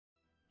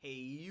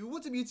Hey,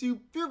 what's up YouTube?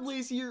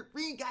 FearxBlaze here,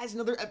 bringing you guys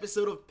another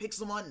episode of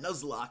Pixelmon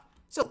Nuzlocke.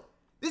 So,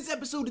 this is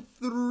episode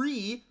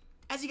 3.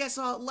 As you guys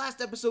saw, last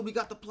episode we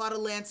got the plot of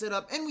land set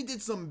up and we did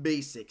some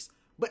basics.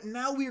 But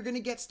now we are going to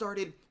get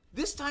started.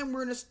 This time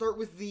we're going to start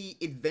with the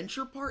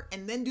adventure part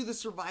and then do the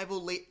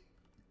survival late...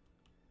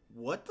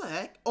 What the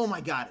heck? Oh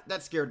my god,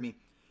 that scared me.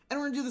 And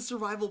we're going to do the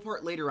survival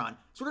part later on.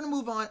 So we're going to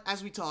move on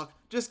as we talk,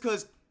 just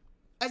because...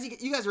 As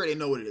you guys already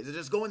know what it is. It's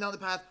just going down the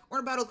path. We're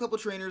going to battle a couple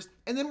trainers,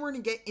 and then we're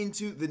going to get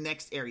into the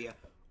next area.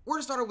 We're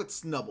going to start off with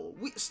Snubble.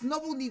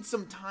 Snubble needs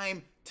some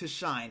time to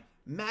shine.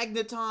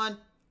 Magneton,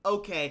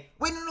 okay.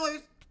 Wait, no,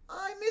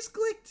 I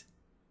misclicked.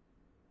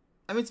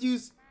 I meant to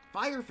use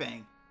Fire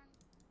Fang.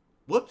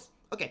 Whoops.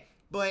 Okay,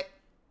 but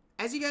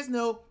as you guys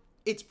know,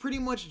 it's pretty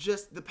much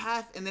just the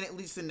path, and then it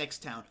leads to the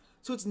next town.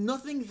 So it's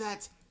nothing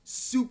that's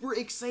super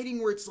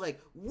exciting where it's like,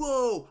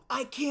 whoa,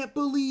 I can't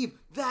believe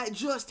that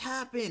just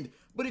happened.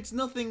 But it's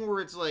nothing where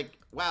it's like,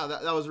 wow,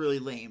 that was really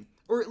lame.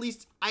 Or at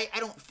least, I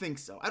don't think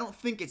so. I don't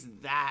think it's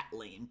that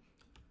lame.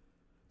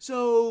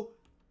 So,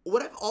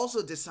 what I've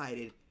also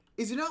decided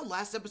is,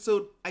 last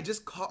episode, I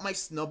just caught my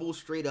Snubble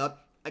straight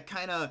up. I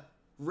kind of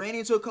ran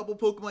into a couple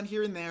Pokemon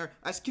here and there.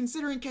 I was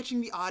considering catching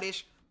the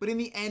Oddish, but in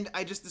the end,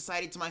 I just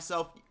decided to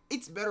myself,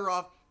 it's better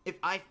off if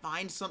I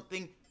find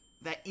something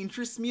that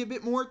interests me a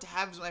bit more to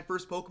have as my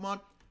first Pokemon.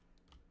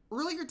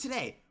 Earlier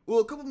today, well,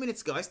 a couple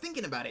minutes ago, I was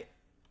thinking about it,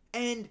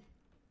 and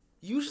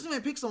usually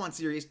in my Pixelmon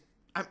series,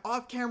 I'm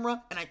off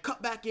camera, and I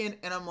cut back in,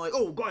 and I'm like,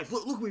 oh, guys,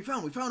 look what we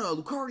found. We found a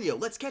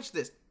Lucario. Let's catch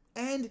this.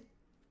 And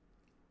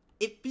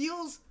it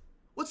feels,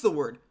 what's the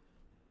word?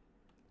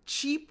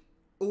 Cheap,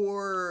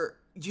 or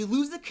you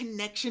lose the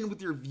connection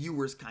with your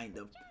viewers, kind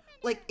of.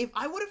 Like, if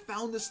I would have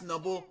found the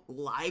Snubble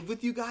live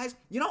with you guys,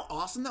 you know how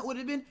awesome that would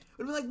have been? It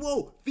would have been like,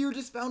 whoa, Fear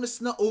just found a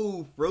Snubble.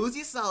 Oh, froze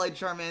you solid,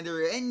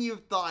 Charmander, and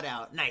you've thawed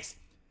out. Nice.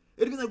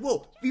 It'd be like,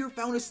 whoa, Fear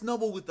found a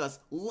Snubble with us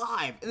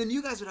live, and then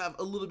you guys would have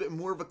a little bit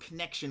more of a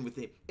connection with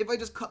it. If I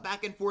just cut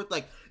back and forth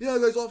like, yeah,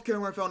 guys, off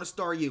camera I found a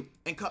Staryu,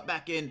 and cut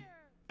back in,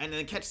 and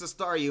then catch the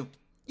Staryu,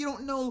 you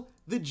don't know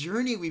the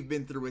journey we've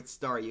been through with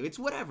Staryu. It's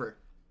whatever.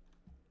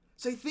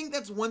 So I think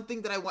that's one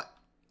thing that I want.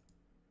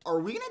 Are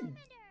we gonna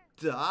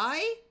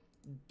die?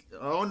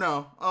 Oh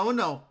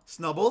no,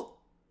 Snubble?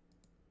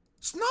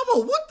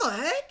 Snubble, what the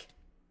heck?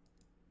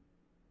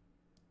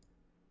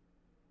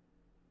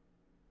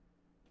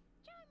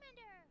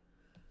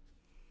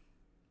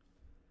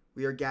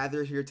 We are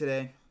gathered here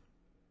today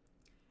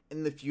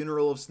in the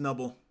funeral of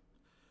Snubble,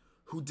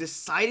 who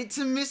decided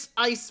to miss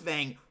Ice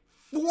Fang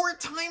 4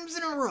 times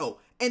in a row.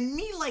 And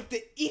me, like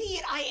the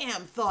idiot I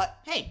am, thought,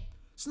 hey,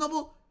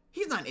 Snubble,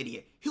 he's not an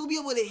idiot. He'll be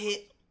able to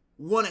hit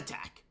one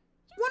attack.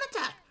 One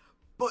attack.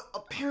 But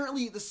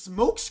apparently the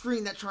smoke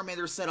screen that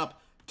Charmander set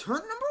up, turn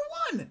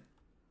number 1,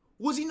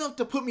 was enough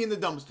to put me in the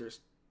dumpsters.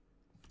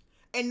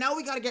 And now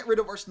we gotta get rid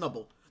of our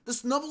Snubble. The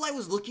Snubble I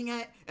was looking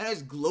at, and I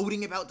was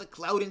gloating about the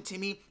Cloud and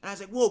Timmy, and I was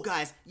like, whoa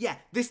guys, yeah,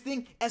 this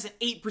thing has an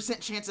 8%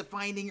 chance of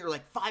finding, or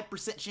like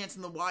 5% chance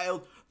in the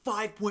wild,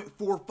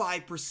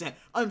 5.45%.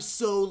 I'm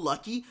so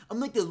lucky. I'm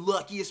like the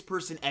luckiest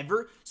person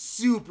ever.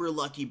 Super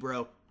lucky,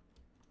 bro.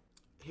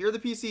 Here are the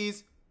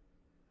PCs.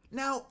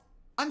 Now,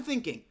 I'm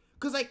thinking,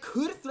 because I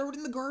could throw it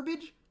in the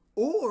garbage,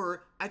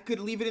 or I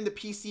could leave it in the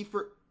PC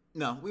for...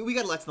 No, we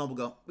gotta let Snubble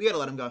go. We gotta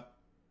let him go.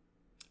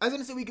 I was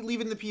gonna say we could leave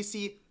it in the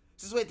PC,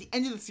 so this way at the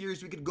end of the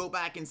series we could go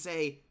back and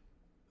say,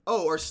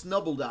 oh, our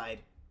Snubble died.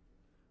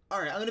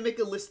 Alright, I'm gonna make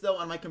a list though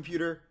on my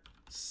computer.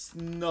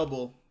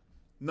 Snubble.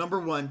 Number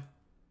 1.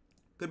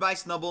 Goodbye,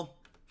 Snubble.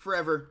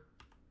 Forever.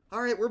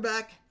 Alright, we're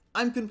back.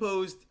 I'm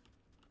composed.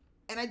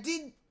 And I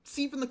did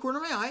see from the corner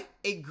of my eye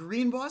a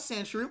green boss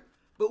Sandshrew,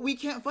 but we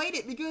can't fight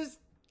it because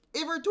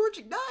if our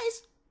Torchic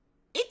dies,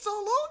 it's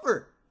all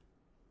over.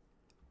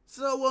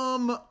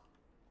 So,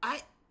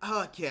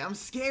 okay, I'm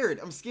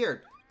scared.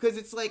 Because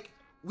it's like,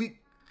 we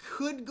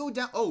could go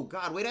down. Oh,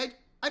 God, wait,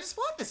 I just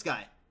fought this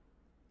guy.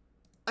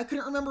 I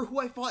couldn't remember who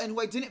I fought and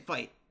who I didn't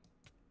fight.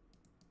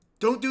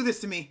 Don't do this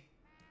to me.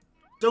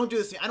 Don't do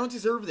this to me. I don't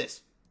deserve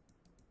this.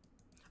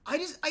 I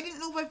didn't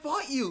know if I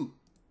fought you.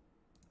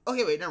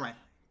 Okay, wait, never mind.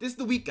 This is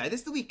the weak guy.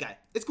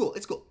 It's cool.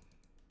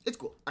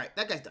 Alright,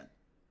 that guy's done.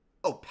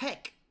 Oh,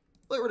 Peck.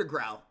 Let rid of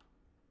Growl.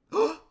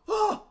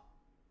 Oh!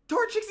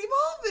 Torchic's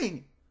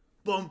evolving!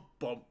 Boom,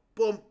 boom,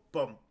 boom,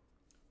 boom.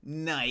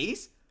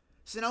 Nice.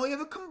 So now we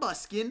have a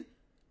Combuskin,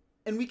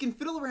 and we can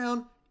fiddle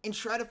around and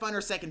try to find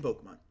our second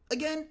Pokemon.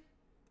 Again,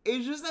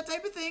 it's just that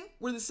type of thing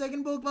where the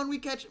second Pokemon we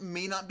catch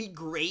may not be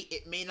great,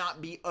 it may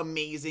not be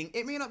amazing,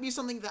 it may not be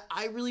something that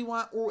I really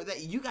want or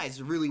that you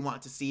guys really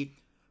want to see,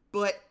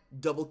 but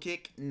Double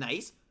Kick,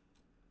 nice.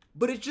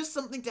 But it's just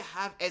something to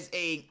have as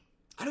a,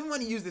 I don't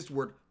want to use this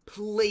word,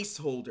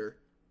 placeholder.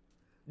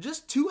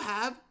 Just to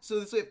have, so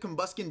this way if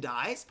Combuskin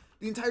dies,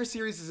 the entire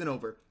series isn't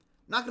over.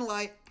 Not gonna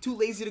lie, too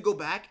lazy to go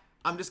back.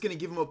 I'm just gonna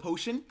give him a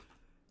potion.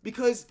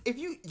 Because if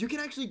you can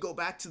actually go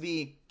back to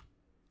the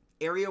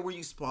area where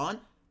you spawn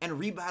and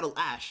rebattle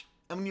Ash.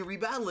 And when you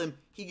rebattle him,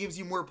 he gives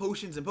you more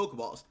potions and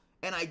Pokeballs.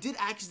 And I did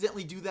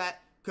accidentally do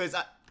that because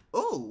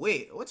oh,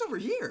 wait, what's over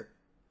here?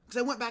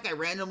 because I went back, I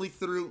randomly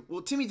threw,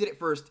 well, Timmy did it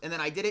first, and then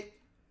I did it,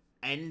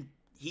 and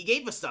he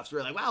gave us stuff, so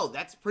we were like, wow,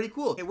 that's pretty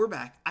cool. Okay, we're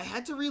back. I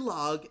had to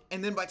relog,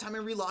 and then by the time I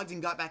relogged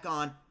and got back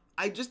on,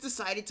 I just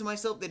decided to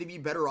myself that it'd be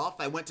better off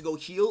if I went to go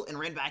heal and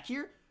ran back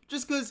here,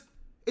 just because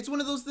it's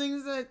one of those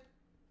things that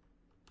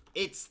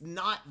it's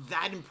not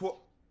that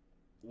important.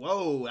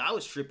 Whoa, that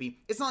was trippy.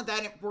 It's not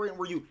that important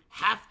where you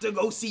have to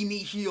go see me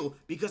heal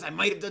because I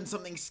might have done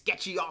something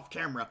sketchy off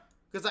camera.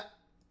 Because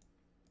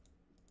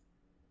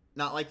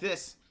not like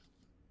this.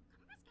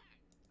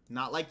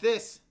 Not like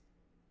this.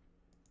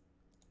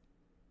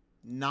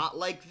 Not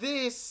like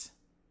this.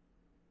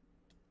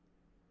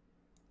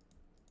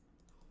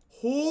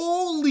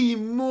 Holy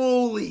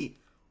moly.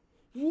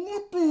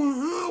 What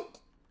the heck?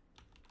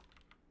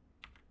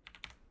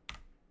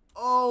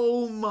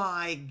 Oh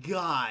my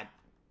god.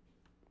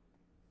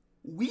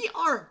 We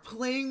are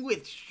playing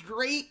with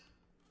straight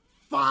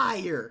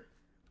fire.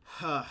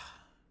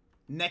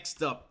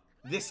 Next up,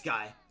 this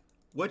guy.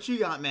 What you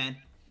got, man?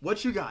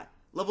 What you got?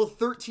 Level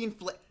 13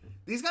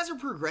 These guys are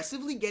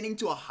progressively getting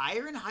to a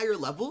higher and higher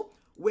level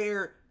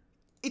where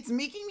it's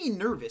making me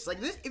nervous. Like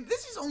this, if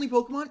this is only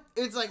Pokemon,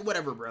 it's like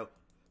whatever, bro.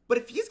 But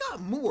if he's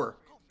got more,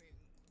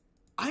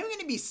 I'm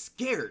gonna be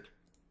scared.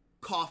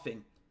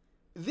 Coughing.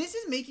 This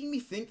is making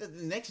me think that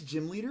the next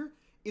gym leader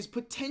is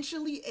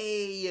potentially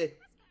a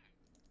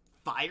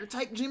fire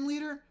type gym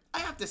leader. I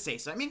have to say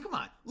so. I mean, come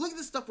on. Look at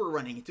the stuff we're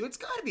running into. It's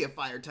gotta be a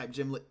fire type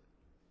gym leader.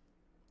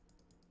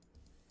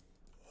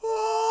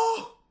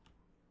 Oh!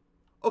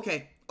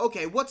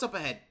 Okay, what's up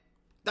ahead?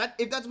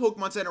 If that's a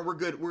Pokemon Center, we're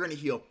good. We're gonna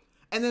heal.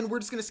 And then we're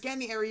just gonna scan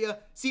the area,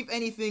 see if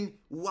anything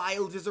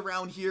wild is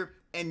around here,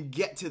 and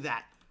get to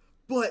that.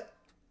 But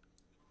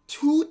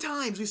 2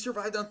 times we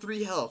survived on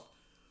 3 health.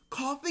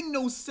 Coughing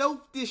no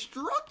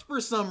self-destruct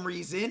for some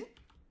reason.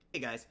 Hey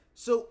guys,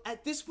 so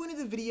at this point of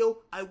the video,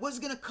 I was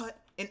gonna cut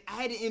and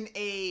add in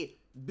a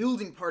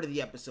building part of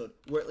the episode.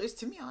 Where, is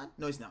Timmy on?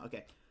 No, he's not,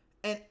 okay.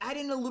 And add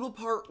in a little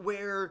part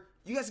where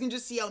you guys can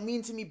just see how me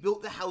and Timmy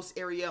built the house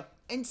area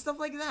and stuff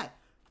like that.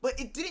 But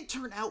it didn't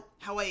turn out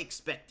how I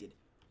expected.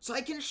 So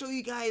I can show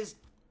you guys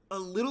a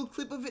little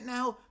clip of it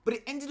now, but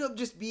it ended up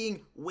just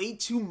being way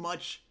too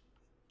much.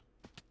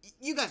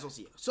 You guys will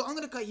see it. So I'm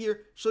going to cut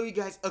here, show you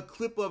guys a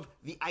clip of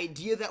the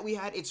idea that we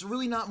had. It's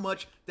really not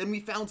much. Then we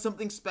found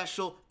something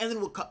special, and then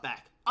we'll cut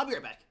back. I'll be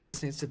right back.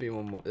 This needs to be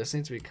one more. This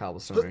needs to be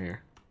cobblestone right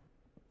here.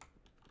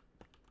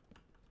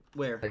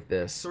 Where? Like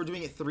this. So we're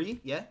doing it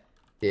 3, yeah?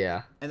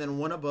 Yeah. And then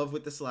 1 above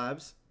with the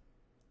slabs.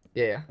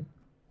 Yeah.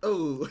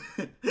 Oh.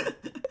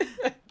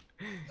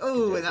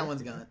 Oh, and that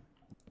one's gone.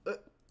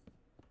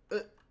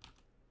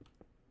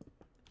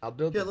 I'll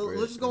build. Yeah,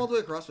 let's just go all the way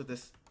across with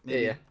this.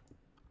 Maybe. Yeah.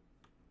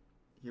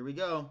 Here we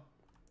go.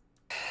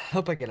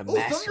 Hope I get a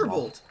Master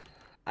Thunderbolt. Ball.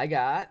 I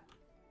got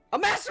a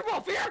Master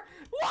Ball, Fear!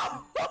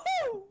 Whoa!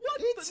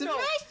 It's a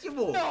Master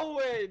Ball! No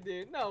way,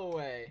 dude. No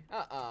way.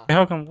 Hey,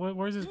 how come?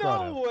 Where's this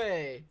brought No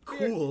way.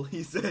 Cool,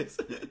 he says.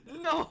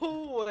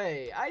 No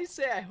way. I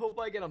say I hope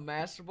I get a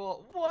Master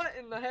Ball. What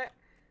in the heck?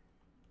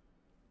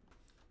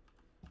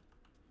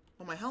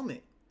 Oh, my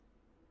helmet.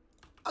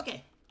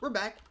 Okay, we're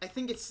back. I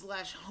think it's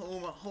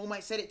 /home. Home I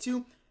said it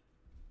to.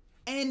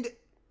 And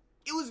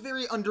it was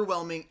very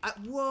underwhelming.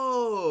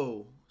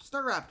 Whoa!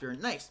 Staraptor,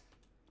 nice.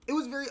 It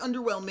was very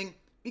underwhelming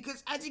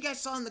because, as you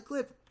guys saw in the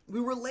clip, we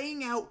were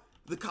laying out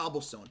the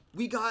cobblestone.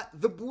 We got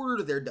the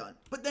border there done.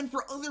 But then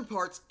for other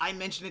parts, I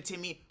mentioned to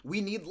Timmy, we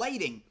need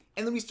lighting.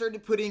 And then we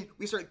started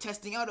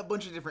testing out a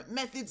bunch of different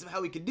methods of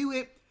how we could do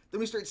it. Then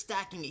we started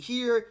stacking it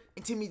here,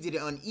 and Timmy did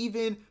it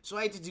uneven, so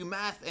I had to do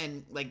math,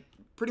 and like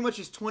pretty much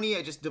just 20,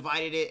 I just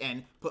divided it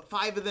and put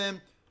 5 of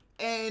them.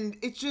 And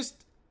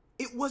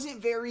it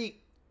wasn't very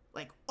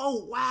like,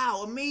 oh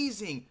wow,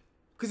 amazing.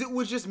 Because it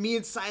was just me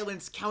in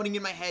silence counting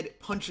in my head,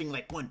 punching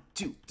like 1,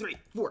 2, 3,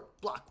 4,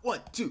 block, 1,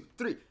 2,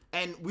 3.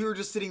 And we were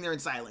just sitting there in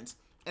silence.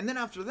 And then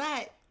after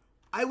that,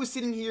 I was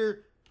sitting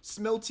here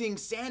smelting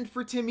sand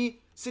for Timmy,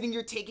 sitting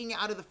here taking it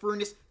out of the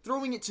furnace,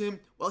 throwing it to him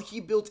while he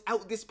built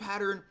out this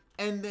pattern.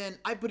 And then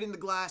I put in the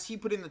glass, he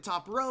put in the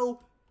top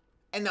row,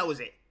 and that was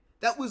it.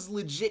 That was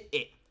legit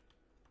it.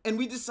 And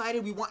we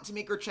decided we want to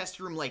make our chest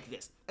room like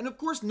this. And of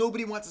course,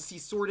 nobody wants to see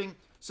sorting.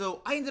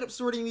 So I ended up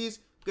sorting these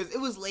because it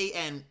was late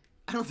and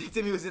I don't think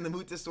Timmy was in the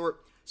mood to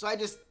sort. So I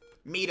just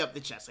made up the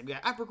chest. Like we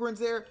got apricorns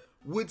there,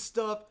 wood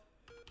stuff,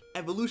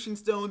 evolution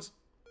stones,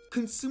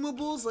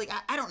 consumables. Like,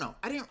 I don't know.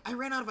 I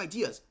ran out of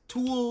ideas.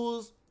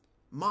 Tools,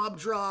 mob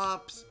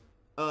drops,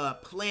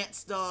 plant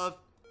stuff,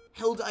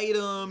 held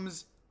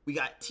items. We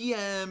got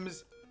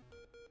TMs.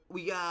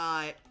 We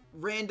got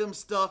random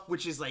stuff,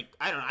 which is like,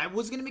 I don't know. I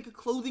was going to make a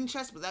clothing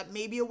chest, but that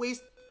may be a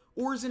waste.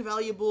 Ores and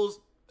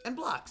valuables and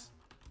blocks.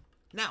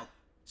 Now,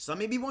 some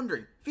may be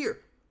wondering, Fear,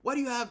 why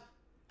do you have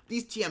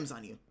these TMs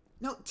on you?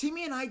 Now,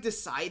 Timmy and I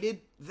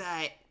decided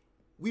that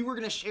we were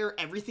going to share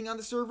everything on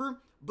the server,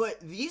 but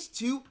these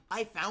two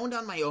I found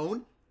on my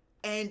own,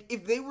 and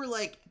if they were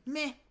like,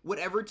 meh,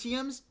 whatever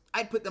TMs,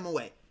 I'd put them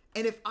away.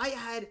 And if I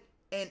had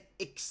an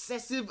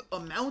excessive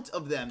amount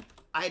of them,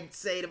 I'd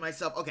say to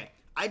myself, okay,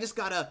 I just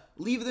gotta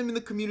leave them in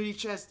the community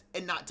chest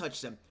and not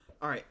touch them.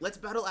 Alright, let's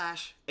battle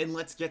Ash, and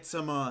let's get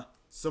some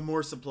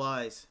more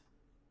supplies.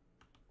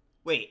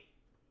 Wait.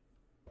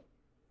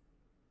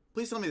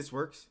 Please tell me this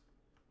works.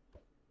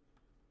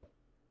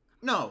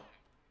 No.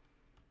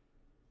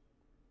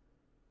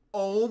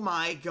 Oh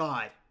my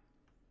god.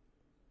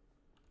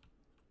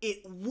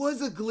 It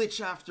was a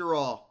glitch after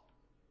all.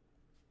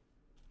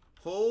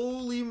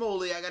 Holy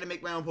moly, I gotta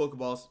make my own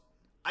Pokeballs.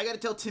 I gotta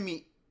tell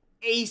Timmy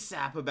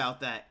ASAP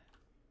about that.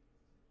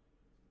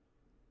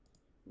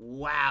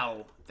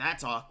 Wow,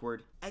 that's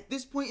awkward. At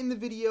this point in the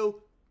video,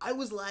 I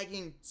was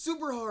lagging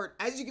super hard.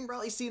 As you can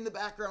probably see in the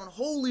background,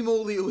 holy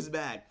moly, it was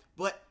bad.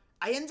 But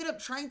I ended up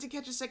trying to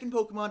catch a second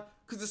Pokemon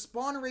because the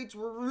spawn rates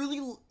were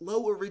really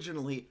low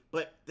originally.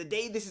 But the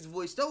day this is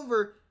voiced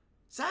over,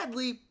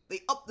 sadly,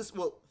 they upped this,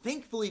 well,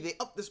 thankfully they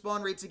upped the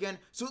spawn rates again,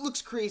 so it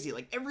looks crazy,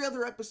 like every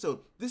other episode.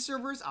 This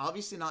server is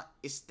obviously not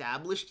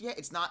established yet,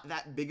 it's not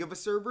that big of a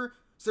server,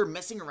 so they're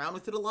messing around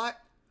with it a lot.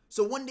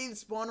 So one day the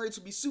spawn rates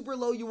will be super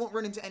low, you won't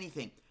run into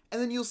anything.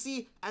 And then you'll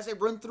see, as I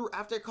run through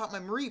after I caught my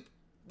Mareep,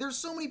 there's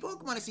so many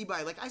Pokemon I see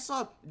by, like I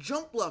saw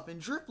Jumpluff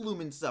and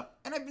Drifloon and stuff,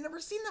 and I've never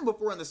seen them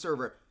before on the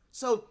server.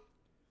 So,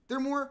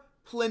 they're more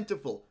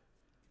plentiful.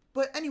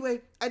 But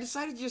anyway, I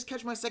decided to just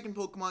catch my second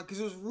Pokemon because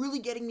it was really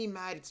getting me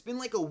mad. It's been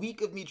like a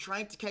week of me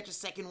trying to catch a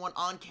second one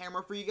on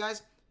camera for you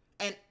guys,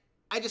 and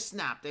I just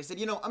snapped. I said,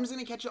 you know, I'm just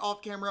going to catch it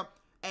off camera,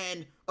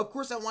 and of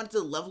course I wanted to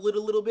level it a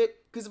little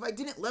bit, because if I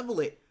didn't level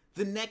it,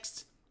 the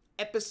next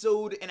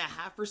episode and a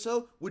half or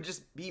so would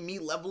just be me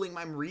leveling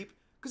my Mareep.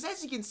 Because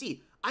as you can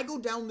see, I go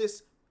down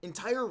this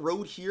entire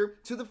road here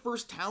to the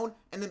first town,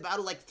 and then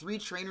battle like 3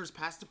 trainers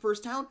past the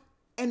first town,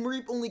 and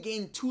Mareep only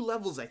gained 2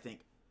 levels, I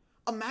think.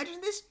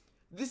 Imagine this.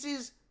 This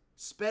is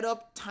sped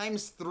up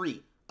times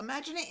 3.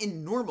 Imagine it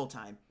in normal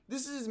time.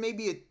 This is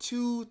maybe a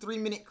 2-3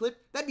 minute clip.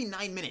 That'd be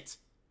 9 minutes.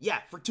 Yeah,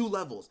 for 2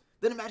 levels.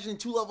 Then imagine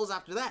 2 levels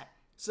after that.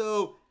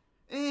 So,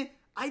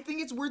 I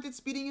think it's worth it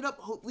speeding it up.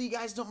 Hopefully you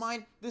guys don't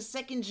mind. The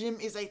second gym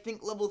is, I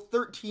think, level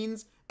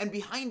 13s. And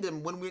behind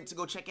him, when we went to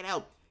go check it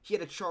out, he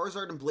had a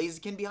Charizard and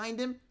Blaziken behind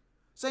him.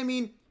 So, I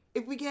mean,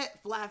 if we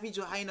get Flaffy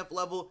to a high enough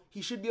level,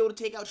 he should be able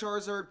to take out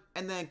Charizard.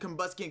 And then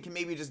Combuskin can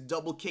maybe just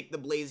double kick the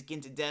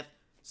Blaziken to death.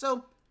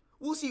 So,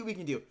 we'll see what we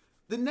can do.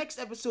 The next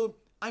episode,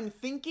 I'm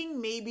thinking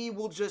maybe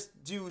we'll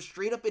just do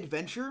straight up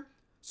adventure.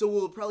 So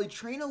we'll probably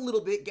train a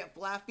little bit, get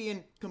Flaffy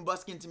and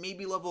Combuskin to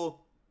maybe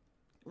level,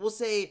 we'll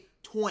say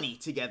 20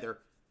 together.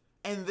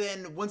 And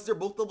then once they're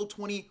both level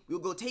 20, we'll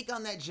go take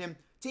on that gym,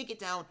 take it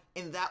down,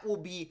 and that will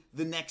be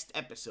the next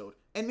episode.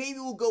 And maybe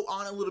we'll go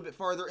on a little bit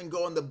farther and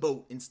go on the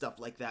boat and stuff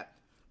like that.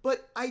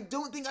 But I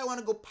don't think I want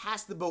to go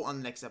past the boat on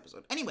the next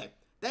episode. Anyway,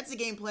 that's the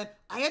game plan.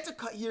 I had to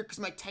cut here because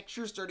my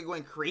textures started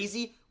going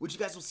crazy, which you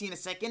guys will see in a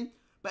second.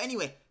 But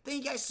anyway,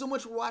 thank you guys so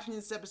much for watching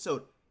this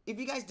episode. If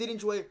you guys did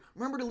enjoy,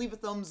 remember to leave a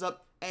thumbs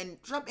up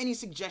and drop any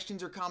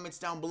suggestions or comments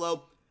down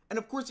below. And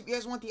of course, if you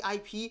guys want the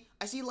IP,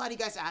 I see a lot of you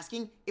guys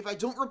asking. If I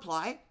don't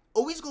reply,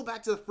 always go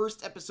back to the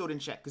first episode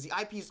and check, because the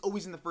IP is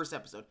always in the first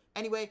episode.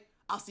 Anyway,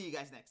 I'll see you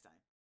guys next time.